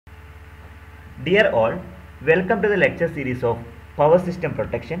Dear all, welcome to the lecture series of Power System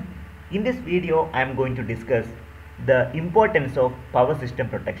Protection. In this video, I am going to discuss the importance of power system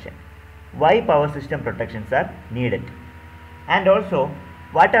protection, why power system protections are needed, and also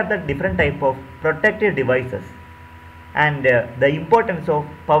what are the different type of protective devices and the importance of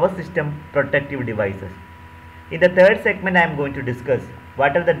power system protective devices. In the third segment, I am going to discuss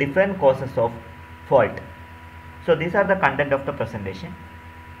what are the different causes of fault. So these are the content of the presentation.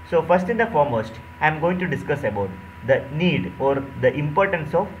 So first and the foremost, I am going to discuss about the need or the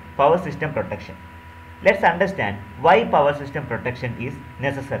importance of power system protection. Let's understand why power system protection is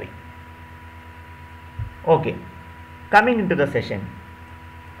necessary. Okay, coming into the session,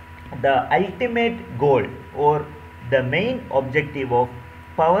 the ultimate goal or the main objective of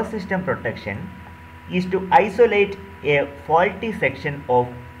power system protection is to isolate a faulty section of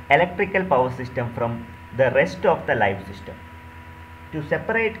electrical power system from the rest of the live system, to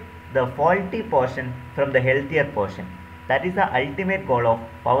separate the faulty portion from the healthier portion. That is the ultimate goal of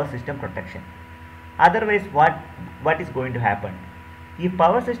power system protection. Otherwise, what is going to happen? If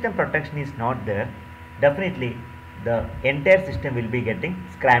power system protection is not there, definitely the entire system will be getting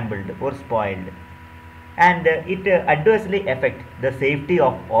scrambled or spoiled, and it adversely affect the safety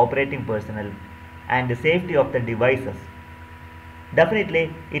of operating personnel and the safety of the devices.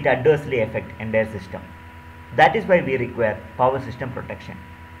 Definitely it adversely affect entire system. That is why we require power system protection.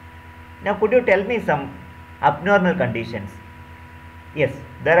 Now could you tell me some abnormal conditions? Yes,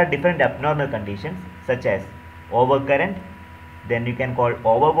 there are different abnormal conditions such as overcurrent, then you can call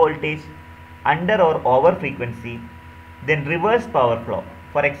over voltage, under or over frequency, then reverse power flow.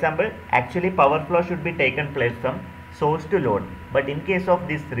 For example, actually power flow should be taken place from source to load, but in case of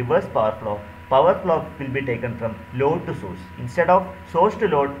this reverse power flow will be taken from load to source. Instead of source to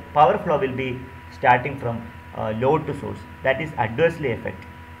load, power flow will be starting from load to source. That is adversely affect.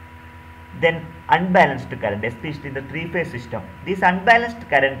 Then unbalanced current, especially in the three-phase system. This unbalanced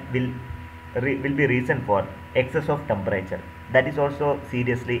current will be reason for excess of temperature. That is also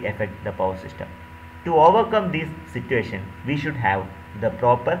seriously affect the power system. To overcome this situation, we should have the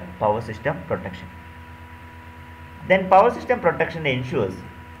proper power system protection. Then power system protection ensures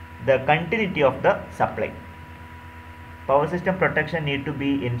the continuity of the supply. Power system protection need to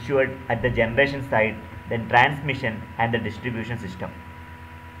be ensured at the generation side, then transmission and the distribution system.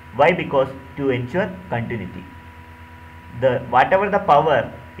 Why? Because to ensure continuity. Whatever the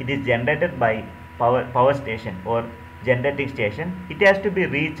power it is generated by power station or generating station, it has to be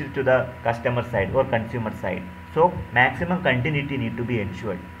reached to the customer side or consumer side. So maximum continuity need to be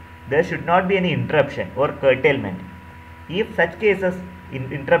ensured. There should not be any interruption or curtailment. If such cases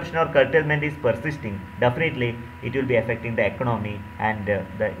interruption or curtailment is persisting, definitely it will be affecting the economy and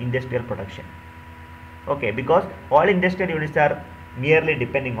the industrial production. Okay, because all industrial units are merely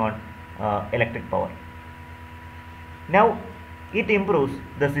depending on electric power. Now it improves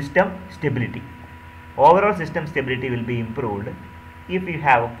the system stability. Overall system stability will be improved if you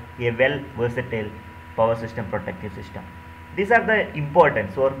have a well versatile power system protective system. These are the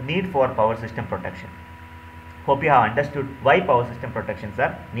importance or need for power system protection. Hope you have understood why power system protections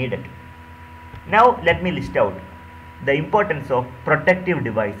are needed. Now let me list out the importance of protective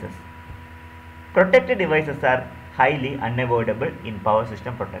devices. Protective devices are highly unavoidable in power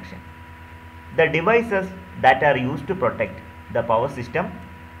system protection. The devices that are used to protect the power system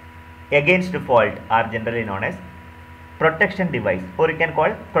against fault are generally known as protection device, or you can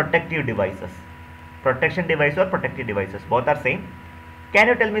call protective devices. Protection device or protective devices, both are same. Can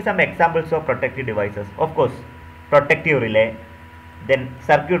you tell me some examples of protective devices? Of course, protective relay, then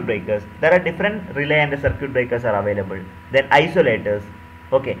circuit breakers. There are different relay and circuit breakers are available. Then isolators.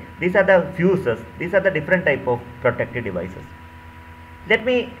 Okay, these are the fuses. These are the different type of protective devices. Let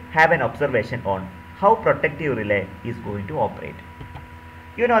me have an observation on how protective relay is going to operate.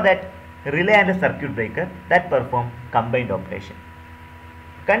 You know that relay and a circuit breaker that perform combined operation.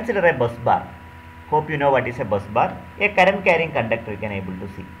 Consider a bus bar. Hope you know what is a bus bar. A current carrying conductor you can able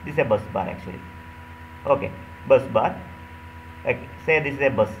to see. This is a bus bar actually. Okay, bus bar. Okay, say this is a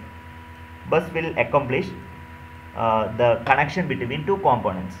bus. Bus will accomplish the connection between two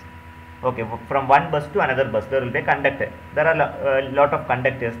components. Okay, from one bus to another bus there will be a conductor. There are a lot of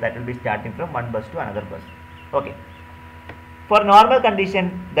conductors that will be starting from one bus to another bus. Okay. For normal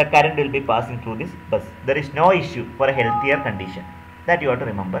condition, the current will be passing through this bus. There is no issue for a healthier condition. That you have to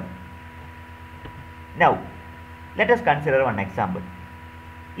remember. Now, let us consider one example.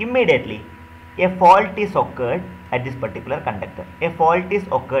 Immediately, a fault is occurred at this particular conductor. A fault is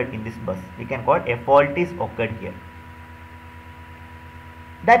occurred in this bus. We can call a fault is occurred here.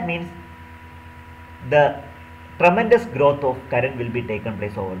 That means the tremendous growth of current will be taken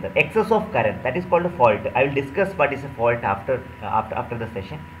place over there. Excess of current, that is called a fault. I will discuss what is a fault after the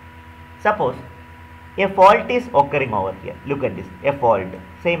session. Suppose a fault is occurring over here. Look at this, a fault,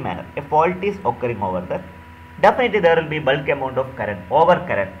 same manner. A fault is occurring over there. Definitely there will be bulk amount of current, over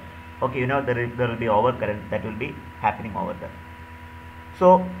current. Okay, you know there will be over current that will be happening over there.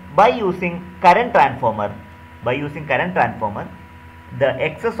 So by using current transformer, the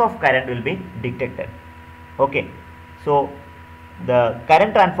excess of current will be detected. Okay, so the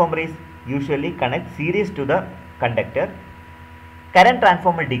current transformer is usually connect series to the conductor. Current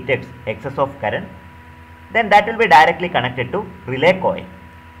transformer detects excess of current, then that will be directly connected to relay coil.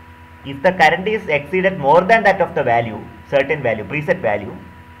 If the current is exceeded more than that of the value, certain value, preset value,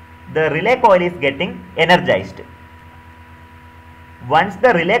 the relay coil is getting energized. Once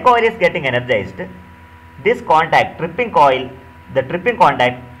the relay coil is getting energized, this contact, tripping coil, the tripping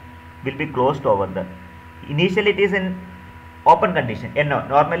contact will be closed over there. Initially it is in open condition,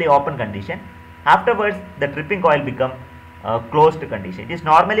 normally open condition. Afterwards the tripping coil become closed condition. It is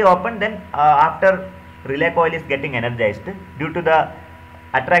normally open, then after relay coil is getting energized, due to the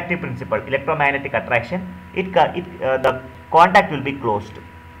attractive principle, electromagnetic attraction, the contact will be closed.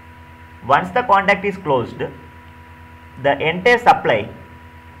 Once the contact is closed, the entire supply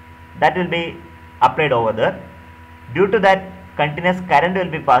that will be applied over there. Due to that, continuous current will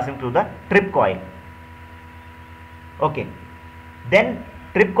be passing through the trip coil. Okay, then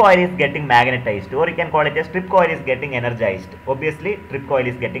trip coil is getting magnetized, or you can call it as trip coil is getting energized. Obviously trip coil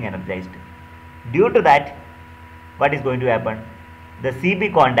is getting energized. Due to that, what is going to happen? The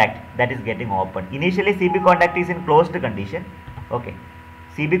CB contact that is getting open. Initially CB contact is in closed condition. Okay,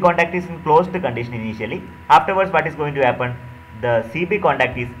 CB contact is in closed condition initially. Afterwards what is going to happen? The CB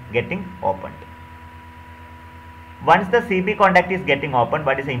contact is getting opened. Once the CB contact is getting opened,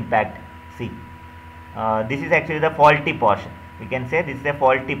 what is the impact? See, this is actually the faulty portion. We can say this is a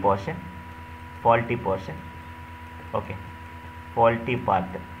faulty portion. Okay, faulty part.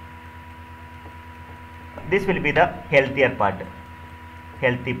 This will be the healthy part.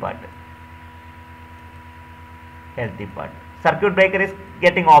 Circuit breaker is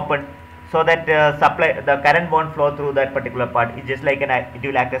getting opened, so that the current won't flow through that particular part. It's just like it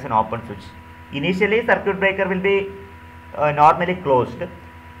will act as an open switch. Initially circuit breaker will be normally closed.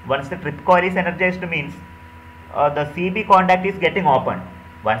 Once the trip coil is energized, means the CB contact is getting opened.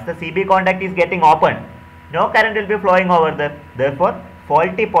 Once the CB contact is getting opened, no current will be flowing over there. Therefore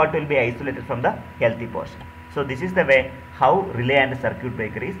faulty part will be isolated from the healthy portion. So this is the way how relay and circuit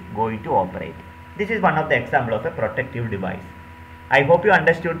breaker is going to operate. This is one of the example of a protective device. I hope you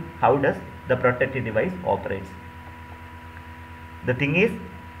understood how does the protective device operates. The thing is,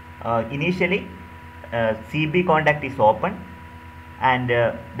 initially CB contact is open and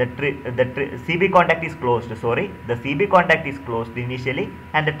the CB contact is closed. The CB contact is closed initially,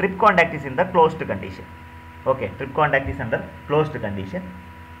 and the trip contact is in the closed condition. Okay, trip contact is under closed condition.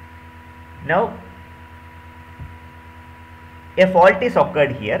 Now a fault is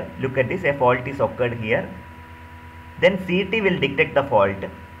occurred here. Look at this, a fault is occurred here. Then CT will detect the fault.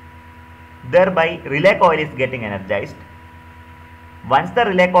 Thereby relay coil is getting energized. Once the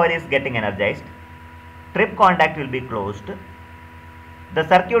relay coil is getting energized, trip contact will be closed. The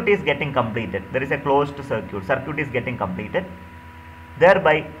circuit is getting completed. There is a closed circuit. Circuit is getting completed.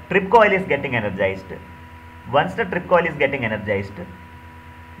 Thereby trip coil is getting energized. Once the trip coil is getting energized,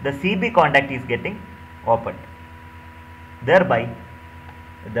 the CB contact is getting opened. Thereby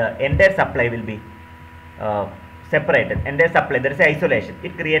the entire supply will be separated. Entire supply, there is a isolation.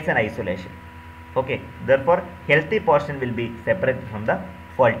 It creates an isolation. Okay, therefore healthy portion will be separated from the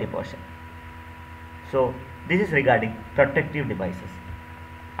faulty portion. So this is regarding protective devices.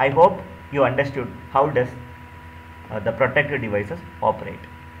 I hope you understood how does the protective devices operate.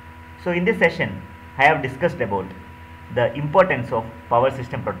 So in this session I have discussed about the importance of power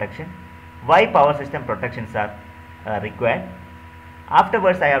system protection, why power system protections are required.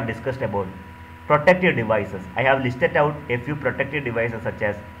 Afterwards I have discussed about protective devices. I have listed out a few protective devices such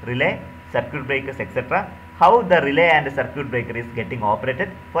as relay, circuit breakers, etc. How the relay and the circuit breaker is getting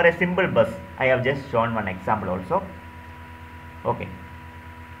operated for a simple bus. I have just shown one example also. Okay,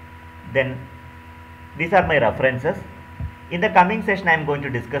 then these are my references. In the coming session I am going to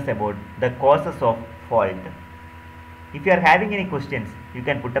discuss about the causes of fault. If you are having any questions, you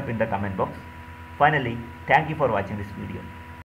can put up in the comment box. Finally, thank you for watching this video.